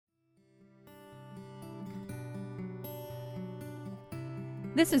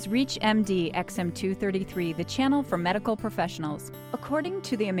This is ReachMD XM233, the channel for medical professionals. According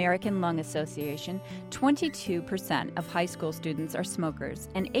to the American Lung Association, 22% of high school students are smokers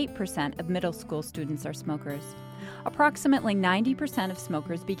and 8% of middle school students are smokers. Approximately 90% of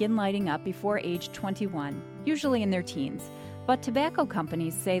smokers begin lighting up before age 21, usually in their teens. But tobacco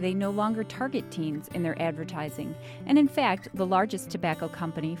companies say they no longer target teens in their advertising. And in fact, the largest tobacco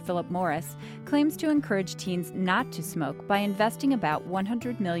company, Philip Morris, claims to encourage teens not to smoke by investing about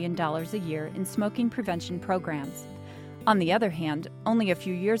 $100 million a year in smoking prevention programs. On the other hand, only a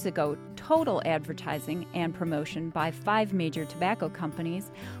few years ago, total advertising and promotion by 5 major tobacco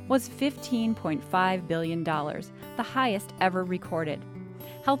companies was $15.5 billion, the highest ever recorded.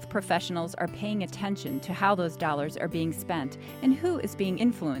 Health professionals are paying attention to how those dollars are being spent and who is being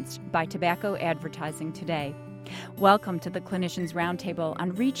influenced by tobacco advertising today. Welcome to the Clinicians Roundtable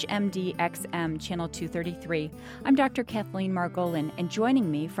on ReachMD XM Channel 233. I'm Dr. Kathleen Margolin, and joining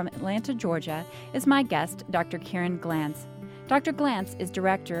me from Atlanta, Georgia, is my guest, Dr. Karen Glantz. Dr. Glantz is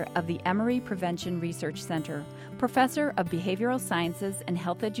director of the Emory Prevention Research Center, professor of behavioral sciences and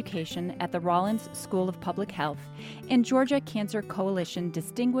health education at the Rollins School of Public Health, and Georgia Cancer Coalition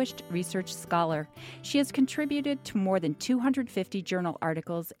Distinguished Research Scholar. She has contributed to more than 250 journal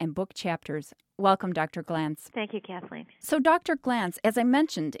articles and book chapters. Welcome, Dr. Glantz. Thank you, Kathleen. So, Dr. Glantz, as I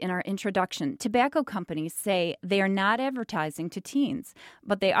mentioned in our introduction, tobacco companies say they are not advertising to teens,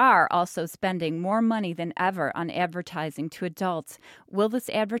 but they are also spending more money than ever on advertising to adults. Will this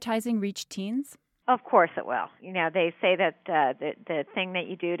advertising reach teens? Of course it will. You know, they say that the thing that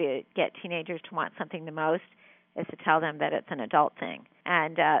you do to get teenagers to want something the most is to tell them that it's an adult thing.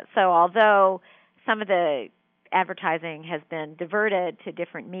 And so although some of the advertising has been diverted to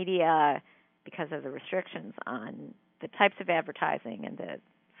different media because of the restrictions on the types of advertising and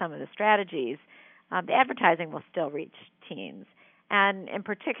some of the strategies, the advertising will still reach teens. And in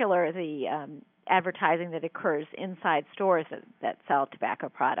particular, the advertising that occurs inside stores that sell tobacco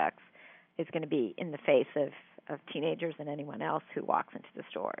products is going to be in the face of teenagers and anyone else who walks into the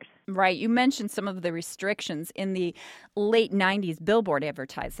stores. Right. You mentioned some of the restrictions. In the late 90s, billboard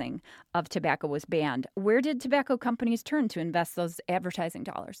advertising of tobacco was banned. Where did tobacco companies turn to invest those advertising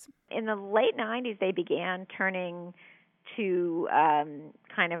dollars? In the late 90s, they began turning to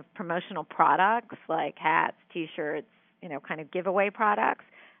kind of promotional products like hats, T-shirts, kind of giveaway products.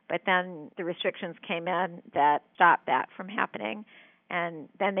 But then the restrictions came in that stopped that from happening. And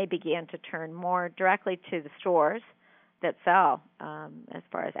then they began to turn more directly to the stores that sell, as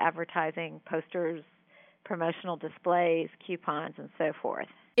far as advertising, posters, promotional displays, coupons, and so forth.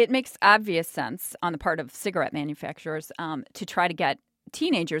 It makes obvious sense on the part of cigarette manufacturers to try to get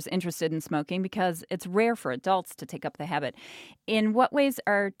teenagers interested in smoking because it's rare for adults to take up the habit. In what ways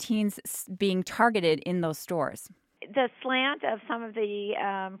are teens being targeted in those stores? The slant of some of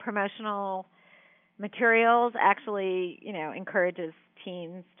the promotional materials actually, encourages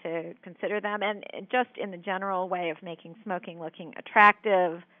teens to consider them, and just in the general way of making smoking looking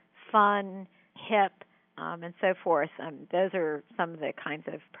attractive, fun, hip, and so forth. Those are some of the kinds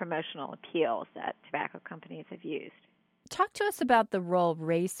of promotional appeals that tobacco companies have used. Talk to us about the role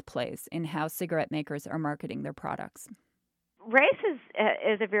race plays in how cigarette makers are marketing their products. Race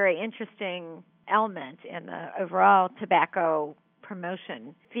is a very interesting element in the overall tobacco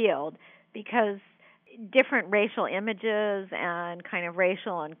promotion field because different racial images and kind of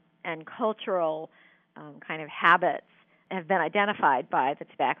racial and cultural kind of habits have been identified by the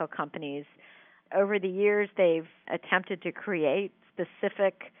tobacco companies. Over the years, they've attempted to create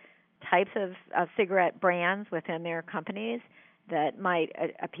specific types of cigarette brands within their companies that might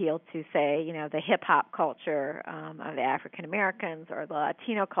appeal to, say, the hip-hop culture of the African Americans or the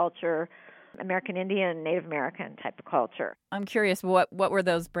Latino culture, American Indian, Native American type of culture. I'm curious, what were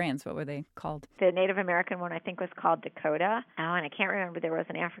those brands? What were they called? The Native American one, I think, was called Dakota. And I can't remember, there was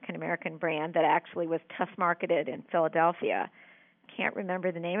an African American brand that actually was test marketed in Philadelphia. Can't remember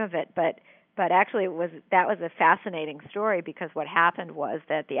the name of it, but actually that was a fascinating story because what happened was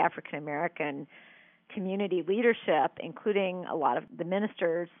that the African American community leadership, including a lot of the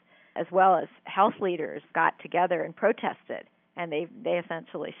ministers as well as health leaders, got together and protested. And they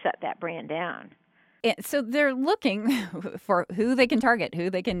essentially shut that brand down. So they're looking for who they can target, who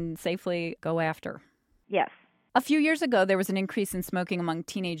they can safely go after. Yes. A few years ago, there was an increase in smoking among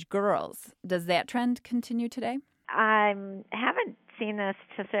teenage girls. Does that trend continue today? I haven't seen the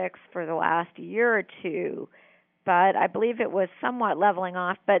statistics for the last year or two, but I believe it was somewhat leveling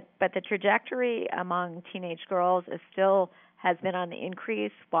off. But the trajectory among teenage girls has been on the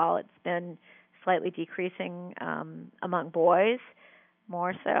increase, while it's been slightly decreasing among boys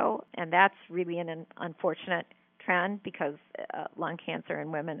more so, and that's really an unfortunate trend because lung cancer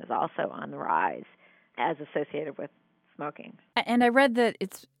in women is also on the rise as associated with smoking. And I read that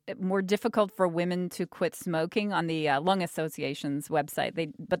it's more difficult for women to quit smoking on the Lung Association's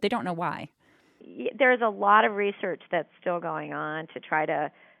website, but they don't know why. There's a lot of research that's still going on to try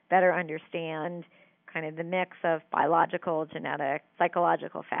to better understand kind of the mix of biological, genetic,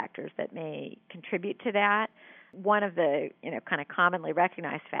 psychological factors that may contribute to that. One of the kind of commonly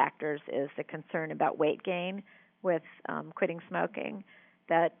recognized factors is the concern about weight gain with quitting smoking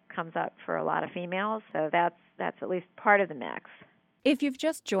that comes up for a lot of females. So that's at least part of the mix. If you've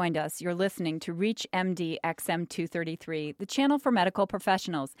just joined us, you're listening to ReachMD XM233, the channel for medical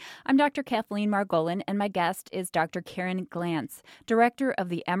professionals. I'm Dr. Kathleen Margolin, and my guest is Dr. Karen Glantz, director of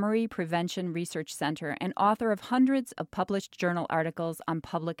the Emory Prevention Research Center and author of hundreds of published journal articles on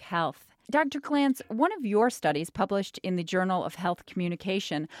public health. Dr. Glantz, one of your studies published in the Journal of Health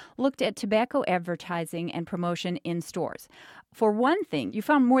Communication looked at tobacco advertising and promotion in stores. For one thing, you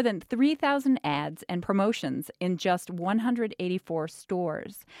found more than 3,000 ads and promotions in just 184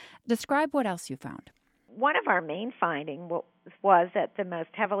 stores. Describe what else you found. One of our main findings was that the most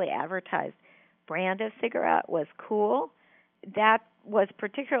heavily advertised brand of cigarette was Kool. That was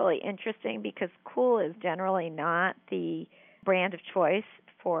particularly interesting because Kool is generally not the brand of choice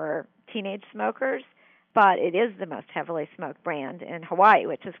for teenage smokers, but it is the most heavily smoked brand in Hawaii,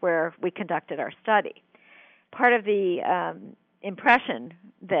 which is where we conducted our study. Part of the impression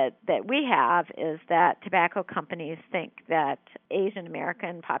that we have is that tobacco companies think that Asian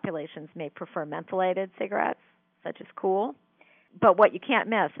American populations may prefer mentholated cigarettes, such as Kool. But what you can't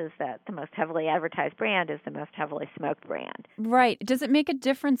miss is that the most heavily advertised brand is the most heavily smoked brand. Right. Does it make a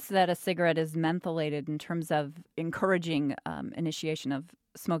difference that a cigarette is mentholated in terms of encouraging initiation of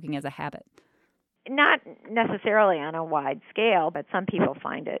smoking as a habit? Not necessarily on a wide scale, but some people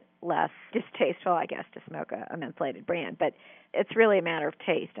find it less distasteful, I guess, to smoke a mentholated brand. But it's really a matter of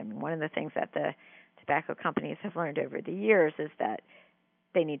taste. I mean, one of the things that the tobacco companies have learned over the years is that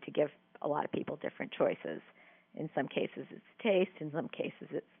they need to give a lot of people different choices. In some cases, it's taste. In some cases,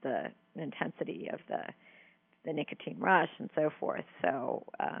 it's the intensity of the nicotine rush and so forth. So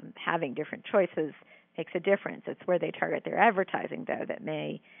having different choices makes a difference. It's where they target their advertising, though, that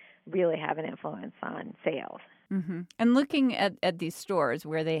may really have an influence on sales. Mm-hmm. And looking at these stores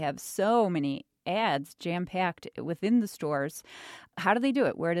where they have so many ads jam-packed within the stores, how do they do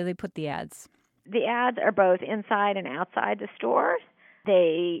it? Where do they put the ads? The ads are both inside and outside the store.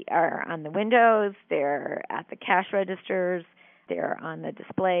 They are on the windows, they're at the cash registers, they're on the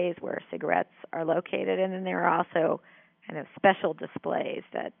displays where cigarettes are located, and then there are also kind of special displays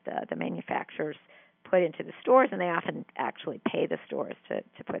that the manufacturers put into the stores, and they often actually pay the stores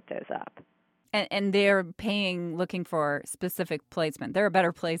to put those up. And they're looking for specific placement. There are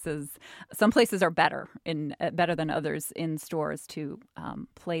better places. Some places are better than others in stores to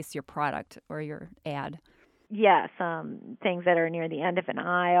place your product or your ad. Yes, things that are near the end of an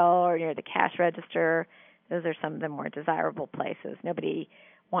aisle or near the cash register, those are some of the more desirable places. Nobody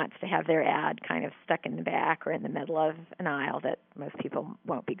wants to have their ad kind of stuck in the back or in the middle of an aisle that most people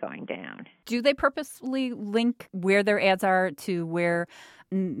won't be going down. Do they purposely link where their ads are to where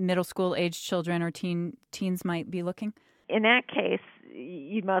middle school age children or teens might be looking? In that case,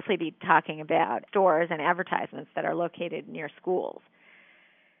 you'd mostly be talking about stores and advertisements that are located near schools.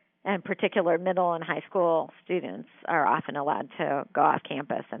 In particular, middle and high school students are often allowed to go off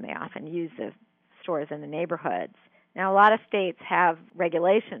campus, and they often use the stores in the neighborhoods. Now, a lot of states have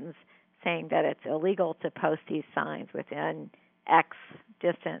regulations saying that it's illegal to post these signs within X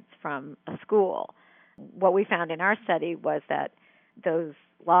distance from a school. What we found in our study was that those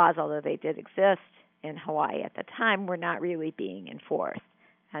laws, although they did exist in Hawaii at the time, were not really being enforced,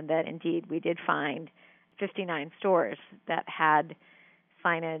 and that indeed we did find 59 stores that had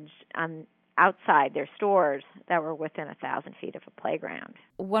signage outside their stores that were within 1,000 feet of a playground.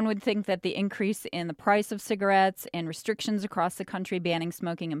 One would think that the increase in the price of cigarettes and restrictions across the country banning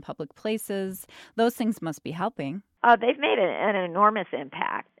smoking in public places, those things must be helping. They've made an enormous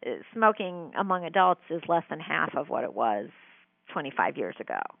impact. Smoking among adults is less than half of what it was 25 years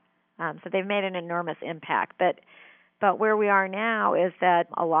ago. So they've made an enormous impact. But where we are now is that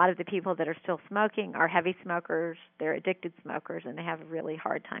a lot of the people that are still smoking are heavy smokers, they're addicted smokers, and they have a really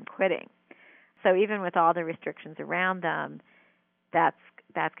hard time quitting. So even with all the restrictions around them, that's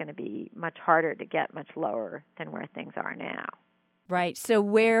going to be much harder to get much lower than where things are now. Right. So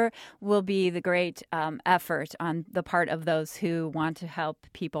where will be the great effort on the part of those who want to help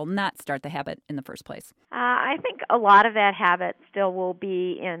people not start the habit in the first place? I think a lot of that habit still will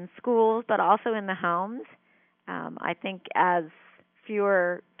be in schools, but also in the homes. I think as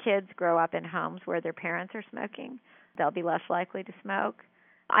fewer kids grow up in homes where their parents are smoking, they'll be less likely to smoke.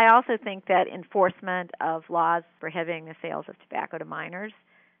 I also think that enforcement of laws prohibiting the sales of tobacco to minors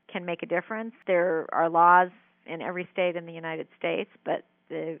can make a difference. There are laws in every state in the United States, but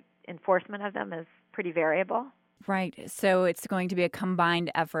the enforcement of them is pretty variable. Right. So it's going to be a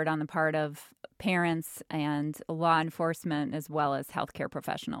combined effort on the part of parents and law enforcement as well as healthcare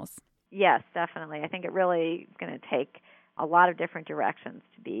professionals. Yes, definitely. I think it really is going to take a lot of different directions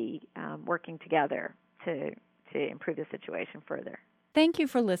to be working together to improve the situation further. Thank you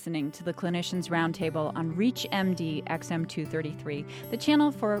for listening to the Clinicians Roundtable on ReachMD XM233, the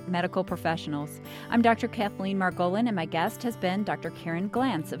channel for medical professionals. I'm Dr. Kathleen Margolin, and my guest has been Dr. Karen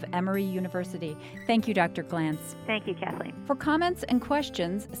Glantz of Emory University. Thank you, Dr. Glantz. Thank you, Kathleen. For comments and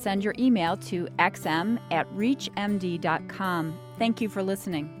questions, send your email to xm@reachmd.com. Thank you for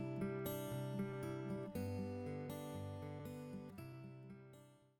listening.